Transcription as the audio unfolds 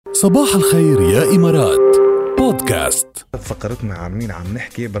صباح الخير يا إمارات بودكاست. فقرتنا عن مين عم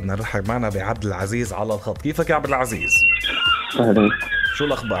نحكي بدنا نرحب معنا بعبد العزيز على الخط. كيفك يا عبد العزيز؟ أهلا. شو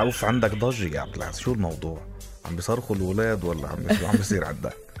الأخبار؟ عوف عندك ضجة يا عبد العزيز، شو الموضوع؟ عم بيصرخوا الأولاد ولا عم بيصير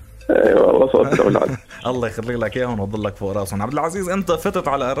عندك؟ ايوه والله صوت الاولاد. الله يخلي لك اياهم ويضلك فوق راسهم. عبد العزيز انت فتت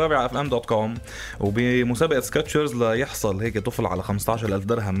على الرابع fm.com وبمسابقه سكتشرز ليحصل هيك طفل على 15,000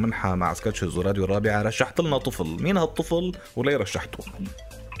 درهم منحه مع سكتشرز وراديو الرابعه. رشحت لنا طفل، مين هالطفل وليه رشحته؟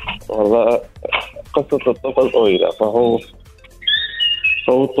 والله قصة الطفل طويلة، فهو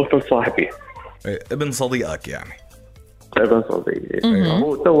الطفل صاحبي، ابن صديقك يعني؟ ابن صديقي.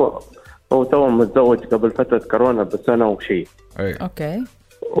 هو تو متزوج قبل فترة كورونا بسنة وشيء. اوكي.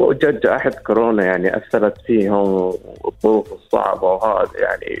 وجد أحد كورونا يعني أثرت فيهم والظروف الصعبة، وهذا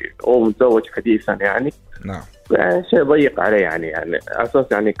يعني هو متزوج حديثا يعني. نعم. يعني شيء ضيق عليه يعني أساس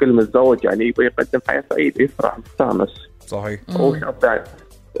يعني كل متزوج يعني يبغى يقدم حياة سعيدة، يفرح مستانس. صحيح. هو شاب يعني،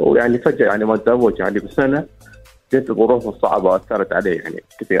 ويعني فجأة يعني ما تزوج يعني بسنة، جد الظروف الصعبة أثرت عليه يعني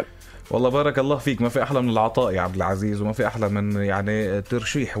كثير. والله بارك الله فيك، ما في أحلى من العطاء يا عبد العزيز، وما في أحلى من يعني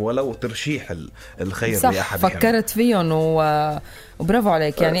ترشيح ولو ترشيح الخير لأحد. فكرت فيهم وبرافو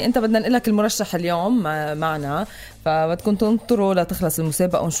عليك. يعني أنت بدنا نقول لك المرشح اليوم معنا، فبدكم تنطروا لتخلص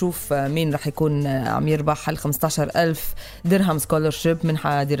المسابقة ونشوف مين رح يكون عم يربح 15,000 درهم سكولرشيب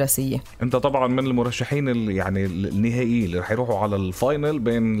منحة دراسية. أنت طبعا من المرشحين يعني النهائيين اللي رح يروحوا على الفاينل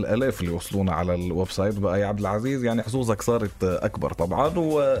بين الآلاف اللي وصلونا على الويب سايت بقى يا عبد العزيز. يعني حظوظك صارت أكبر طبعا،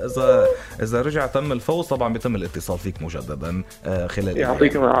 وإذا رجع تم الفوز طبعا بيتم الاتصال فيك مجددا خلال.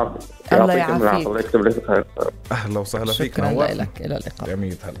 يعطيكم العافية. الله يعافيك. الله يكتب لك الخير. أهلا وسهلا فيك. شكرا لك. إلى اللقاء.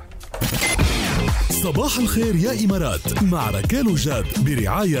 جميل. هلا. صباح الخير يا إمارات مع ركال وجاد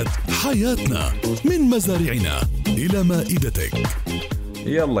برعاية حياتنا، من مزارعنا إلى مائدتك.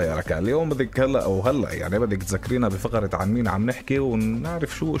 يلا يا ركال، اليوم بدك هلا يعني بدك تذكرينا بفقرة عن مين عم نحكي،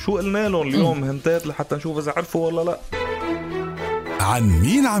 ونعرف شو قلنا لهم اليوم هنتات لحتى نشوف إذا عرفوا ولا لا. عن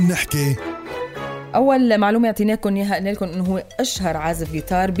مين عم نحكي؟ أول معلومة اعطيناكم إياها، قلنا لكم إنه هو أشهر عازف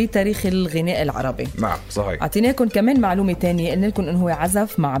غيتار بتاريخ الغناء العربي. نعم صحيح. اعطيناكم كمان معلومة تانية، قلنا لكم إنه هو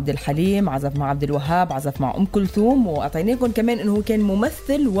عزف مع عبد الحليم، عزف مع عبد الوهاب، عزف مع كلثوم، وأعطيناكم كمان إنه هو كان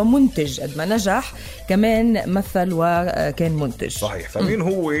ممثل ومنتج. قد ما نجح كمان مثل وكان منتج. صحيح. فمين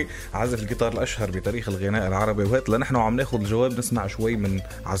هو عازف الغيتار الأشهر بتاريخ الغناء العربي؟ وهات لنحن وعم ناخد الجواب نسمع شوي من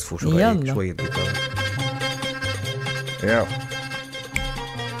عزفه. شو رأيك؟ شوية غيتار.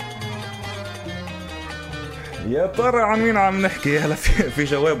 يا ترى عن مين عم نحكي؟ هلا في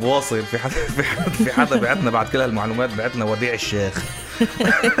جواب واصل. في حدا بعتنا بعد كل هالمعلومات، بعتنا وديع الشيخ.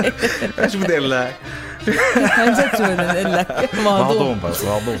 ايش بدي اقول لك؟ عن جد شو بدنا نقول لك؟ مهضوم بس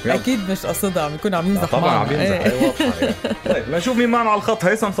مهضوم. اكيد مش قصدها، عم يكون عم يمزح طبعا عم يمزح. واضحه. طيب لنشوف مين معنا على الخط.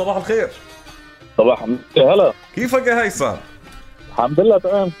 هيثم صباح الخير. صباح هلا. كيفك يا هيثم؟ الحمد لله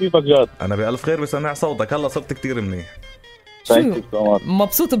تمام. كيفك جاد؟ انا بألف خير بسمع صوتك. هلا صرت كتير منيح.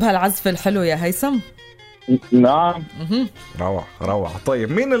 مبسوط بهالعزف الحلو يا هيثم؟ نعم. روعة.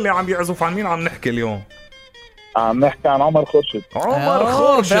 طيب مين اللي عم يعزف؟ عن مين عم نحكي اليوم؟ عم نحكي عن عمر خورشيد.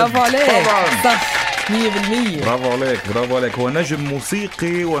 برافو عليك. طبعا صح 100%. برافو عليك. هو نجم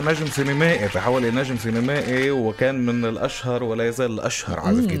موسيقي ونجم سينمائي، تحول نجم سينمائي، وكان من الأشهر ولا يزال الأشهر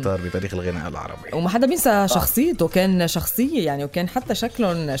عازف غيتار بتاريخ الغناء العربي. وما حدا بينسى شخصيته، كان شخصية يعني، وكان حتى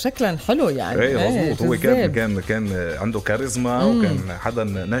شكلا حلو يعني. ايه مظبوط. هو كان عنده كاريزما، وكان حدا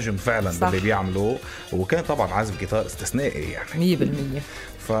نجم فعلا باللي بيعمله، وكان طبعا عازف غيتار استثنائي يعني 100%.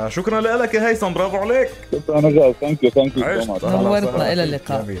 فشكرا لك يا هيثم. برافو عليك. شكرا نجاح. ثانك يو نورتنا. إلى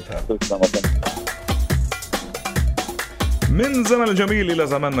اللقاء. من زمن الجميل إلى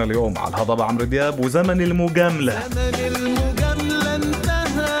زمننا اليوم على الهضبة عمرو دياب وزمن المجاملة.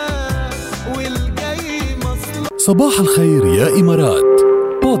 صباح الخير يا إمارات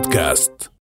بودكاست.